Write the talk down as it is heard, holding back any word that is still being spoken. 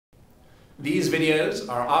These videos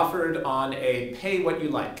are offered on a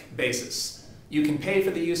pay-what-you-like basis. You can pay for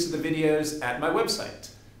the use of the videos at my website.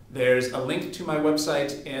 There's a link to my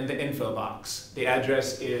website in the info box. The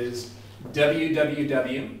address is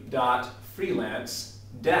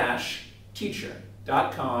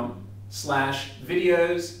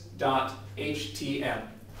www.freelance-teacher.com/videos.htm.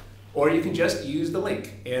 Or you can just use the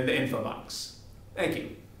link in the info box. Thank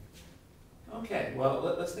you. Okay,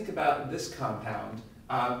 well, let's think about this compound.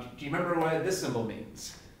 Do you remember what this symbol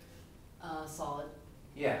means? Solid.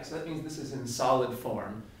 Yeah, so that means this is in solid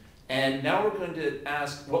form. And now we're going to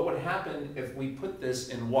ask what would happen if we put this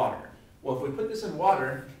in water. Well, if we put this in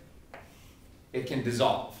water, it can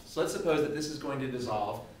dissolve. So let's suppose that this is going to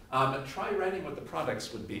dissolve. Try writing what the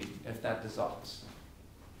products would be if that dissolves.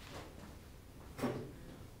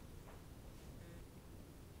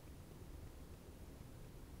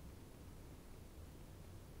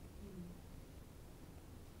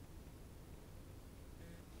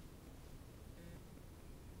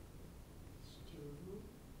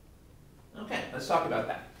 Okay, let's talk about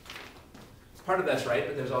that. Part of that's right,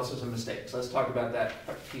 but there's also some mistakes. Let's talk about that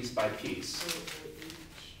piece by piece.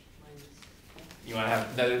 You want to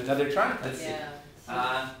have another try? Let's see. Yeah,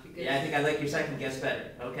 I think I like your second guess better.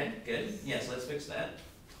 Okay, good. Yes, let's fix that.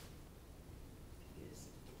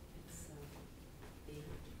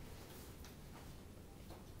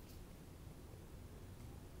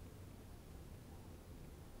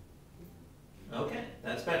 Okay,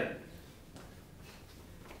 that's better.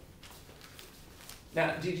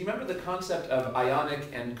 Now, do you remember the concept of ionic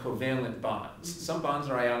and covalent bonds? Some bonds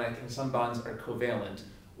are ionic and some bonds are covalent.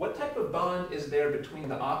 What type of bond is there between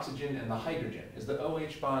the oxygen and the hydrogen? Is the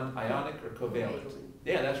OH bond ionic or covalent?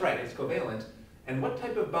 Yeah, that's right, it's covalent. And what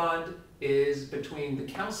type of bond is between the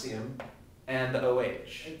calcium and the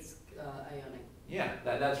OH? It's ionic. Yeah,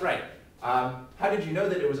 that's right. How did you know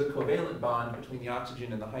that it was a covalent bond between the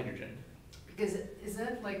oxygen and the hydrogen? Because is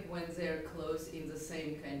that like when they're close in the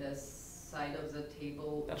same kind of side of the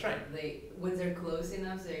table? That's right. When they're close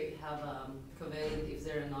enough, they have covalent. If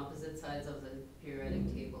they're on opposite sides of the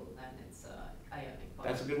periodic table, then it's ionic bond.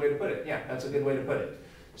 That's a good way to put it. Yeah, that's a good way to put it.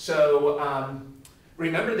 So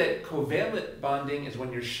remember that covalent bonding is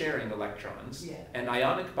when you're sharing electrons, and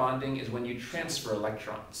ionic bonding is when you transfer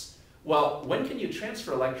electrons. Well, when can you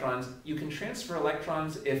transfer electrons? You can transfer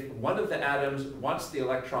electrons if one of the atoms wants the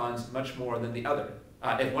electrons much more than the other.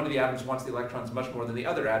 If one of the atoms wants the electrons much more than the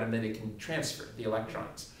other atom, then it can transfer the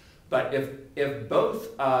electrons. But if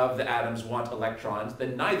both of the atoms want electrons,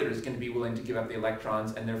 then neither is going to be willing to give up the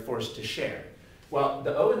electrons, and they're forced to share. Well,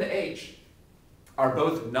 the O and the H are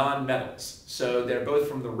both non-metals. So they're both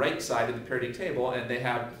from the right side of the periodic table, and they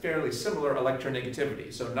have fairly similar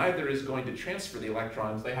electronegativity. So neither is going to transfer the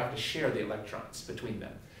electrons, they have to share the electrons between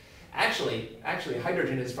them. Actually,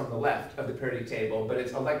 hydrogen is from the left of the periodic table, but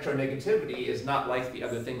its electronegativity is not like the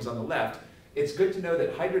other things on the left. It's good to know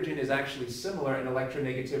that hydrogen is actually similar in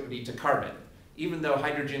electronegativity to carbon. Even though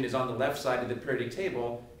hydrogen is on the left side of the periodic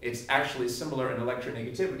table, it's actually similar in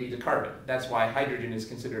electronegativity to carbon. That's why hydrogen is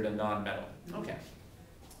considered a non-metal. Okay,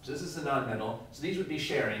 so this is a non-metal. So these would be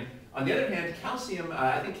sharing. On the other hand, calcium,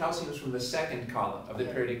 I think calcium is from the second column of the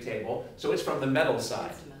periodic table, so it's from the metal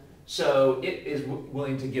side. So it is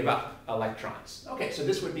willing to give up electrons. Okay, so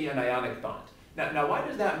this would be an ionic bond. Now why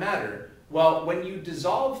does that matter? Well, when you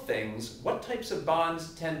dissolve things, what types of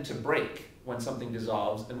bonds tend to break when something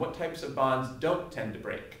dissolves, and what types of bonds don't tend to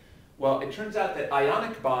break? Well, it turns out that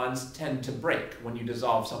ionic bonds tend to break when you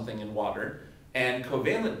dissolve something in water, and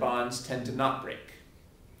covalent bonds tend to not break.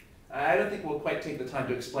 I don't think we'll quite take the time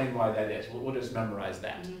to explain why that is. We'll just memorize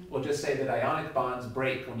that. We'll just say that ionic bonds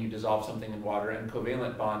break when you dissolve something in water, and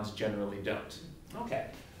covalent bonds generally don't. Okay,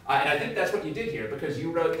 and I think that's what you did here, because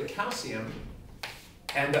you wrote the calcium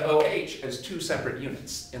and the OH as two separate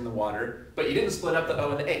units in the water, but you didn't split up the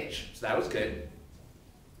O and the H, so that was good.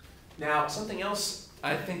 Now, something else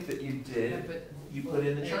I think that you did, you put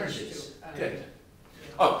in the charges. Good.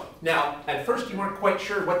 Oh, now, at first you weren't quite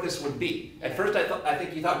sure what this would be. At first I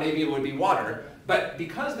think you thought maybe it would be water, but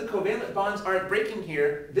because the covalent bonds aren't breaking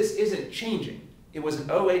here, this isn't changing. It was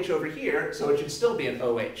an OH over here, so it should still be an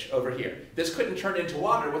OH over here. This couldn't turn into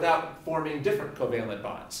water without forming different covalent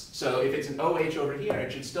bonds. So if it's an OH over here,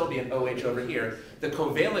 it should still be an OH over here. The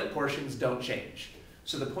covalent portions don't change.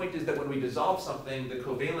 So the point is that when we dissolve something, the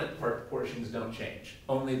covalent portions don't change.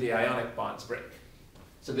 Only the ionic bonds break.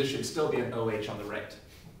 So this should still be an OH on the right.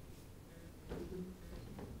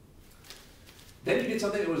 Then you did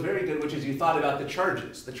something that was very good, which is you thought about the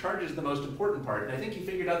charges. The charge is the most important part, and I think you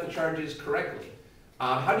figured out the charges correctly.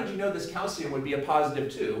 How did you know this calcium would be a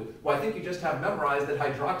 +2? Well, I think you just have memorized that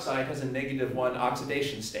hydroxide has a -1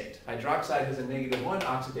 oxidation state. Hydroxide has a -1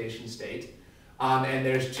 oxidation state, and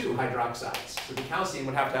there's 2 hydroxides. So the calcium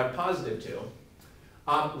would have to have +2.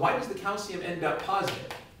 Why does the calcium end up positive?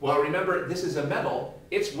 Well, remember, this is a metal.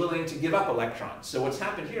 It's willing to give up electrons. So what's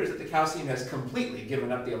happened here is that the calcium has completely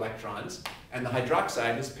given up the electrons, and the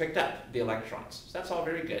hydroxide has picked up the electrons. So that's all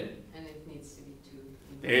very good. And it needs to be 2.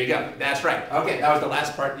 There you go. That's right. Okay, that was the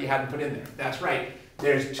last part that you hadn't put in there. That's right.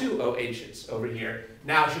 There's 2 OHs over here.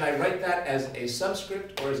 Now, should I write that as a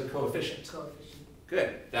subscript or as a coefficient? Coefficient.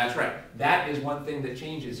 Good. That's right. That is one thing that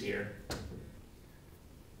changes here.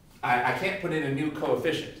 I can't put in a new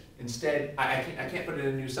coefficient. Instead, I can't put in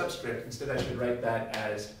a new subscript. Instead, I should write that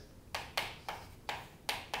as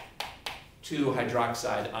 2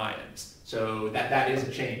 hydroxide ions. So that is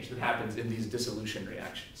a change that happens in these dissolution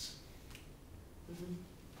reactions.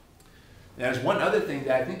 There's one other thing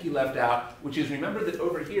that I think you left out, which is, remember that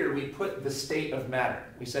over here we put the state of matter.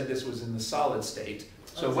 We said this was in the solid state.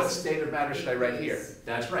 So what state of matter should I write here?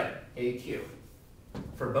 That's right, AQ.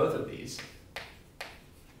 For both of these,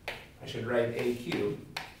 I should write AQ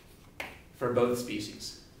for both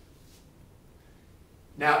species.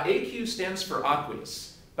 Now, AQ stands for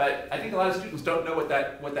aqueous, but I think a lot of students don't know what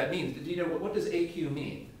that means. Do you know what does AQ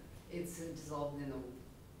mean? It's dissolved in the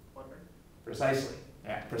water. Precisely.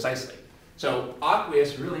 Yeah, precisely. So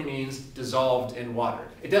aqueous really means dissolved in water.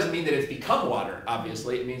 It doesn't mean that it's become water,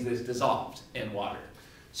 obviously. It means that it's dissolved in water.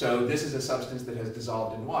 So this is a substance that has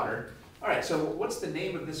dissolved in water. All right, so what's the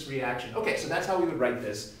name of this reaction? Okay, so that's how we would write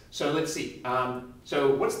this. So let's see.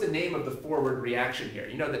 So what's the name of the forward reaction here?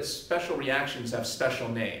 You know that special reactions have special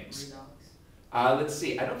names. Redox. Let's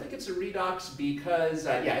see. I don't think it's a redox because,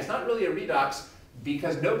 yeah, it's not really a redox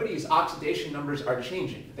because nobody's oxidation numbers are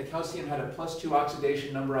changing. The calcium had a +2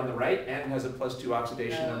 oxidation number on the right and has a +2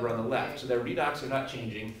 oxidation number on the left. So their redox are not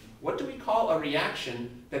changing. What do we call a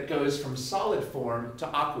reaction that goes from solid form to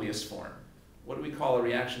aqueous form? What do we call a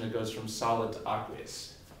reaction that goes from solid to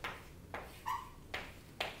aqueous?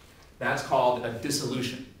 That's called a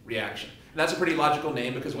dissolution reaction. And that's a pretty logical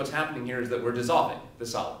name because what's happening here is that we're dissolving the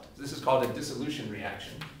solid. This is called a dissolution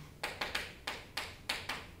reaction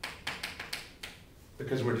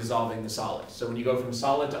because we're dissolving the solid. So when you go from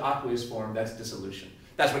solid to aqueous form, that's dissolution.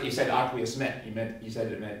 That's what you said aqueous meant. You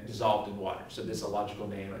said it meant dissolved in water. So this is a logical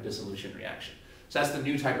name, a dissolution reaction. So that's the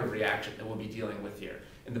new type of reaction that we'll be dealing with here.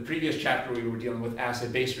 In the previous chapter, we were dealing with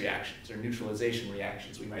acid-base reactions, or neutralization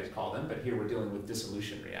reactions, we might call them, but here we're dealing with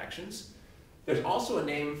dissolution reactions. There's also a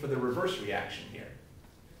name for the reverse reaction here.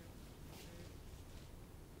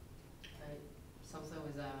 Something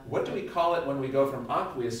with a... What do we call it when we go from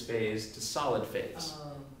aqueous phase to solid phase?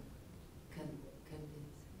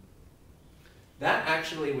 That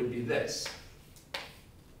actually would be this.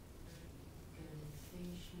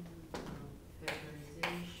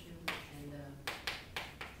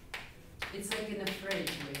 It's like in the fridge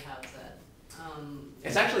we have that.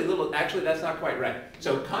 It's actually that's not quite right.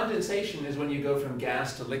 So condensation is when you go from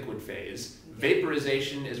gas to liquid phase.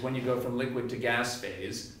 Vaporization is when you go from liquid to gas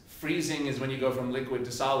phase. Freezing is when you go from liquid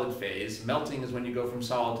to solid phase. Melting is when you go from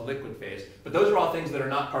solid to liquid phase. But those are all things that are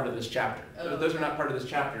not part of this chapter. Those are not part of this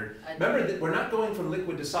chapter. Remember that we're not going from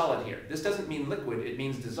liquid to solid here. This doesn't mean liquid, it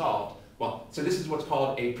means dissolved. Well, so this is what's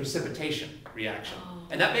called a precipitation reaction.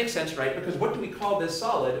 And that makes sense, right? Because what do we call this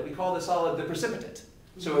solid? We call the solid the precipitate.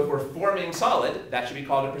 So if we're forming solid, that should be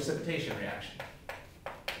called a precipitation reaction.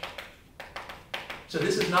 So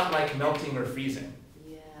this is not like melting or freezing.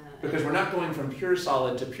 Yeah. Because we're not going from pure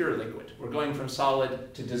solid to pure liquid. We're going from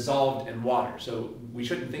solid to dissolved in water. So we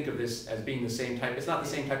shouldn't think of this as being the same type. It's not the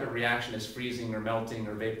same type of reaction as freezing or melting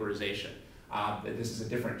or vaporization. This is a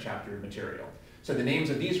different chapter of material. So the names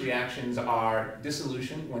of these reactions are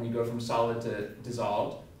dissolution, when you go from solid to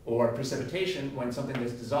dissolved, or precipitation, when something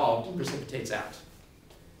that's dissolved precipitates out.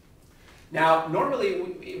 Now, normally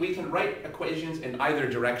we can write equations in either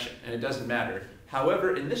direction, and it doesn't matter.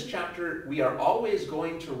 However, in this chapter, we are always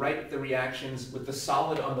going to write the reactions with the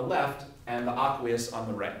solid on the left and the aqueous on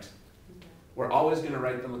the right. We're always going to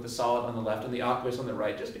write them with the solid on the left and the aqueous on the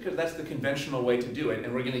right, just because that's the conventional way to do it,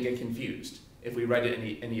 and we're going to get confused if we write it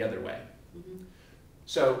any other way.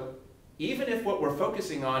 So even if what we're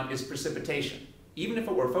focusing on is precipitation, we're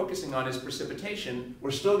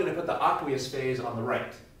still going to put the aqueous phase on the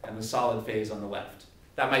right and the solid phase on the left.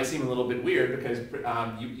 That might seem a little bit weird because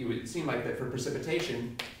you would seem like that for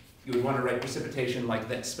precipitation, you would want to write precipitation like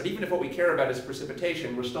this. But even if what we care about is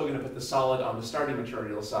precipitation, we're still going to put the solid on the starting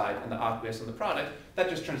material side and the aqueous on the product. That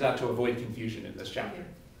just turns out to avoid confusion in this chapter.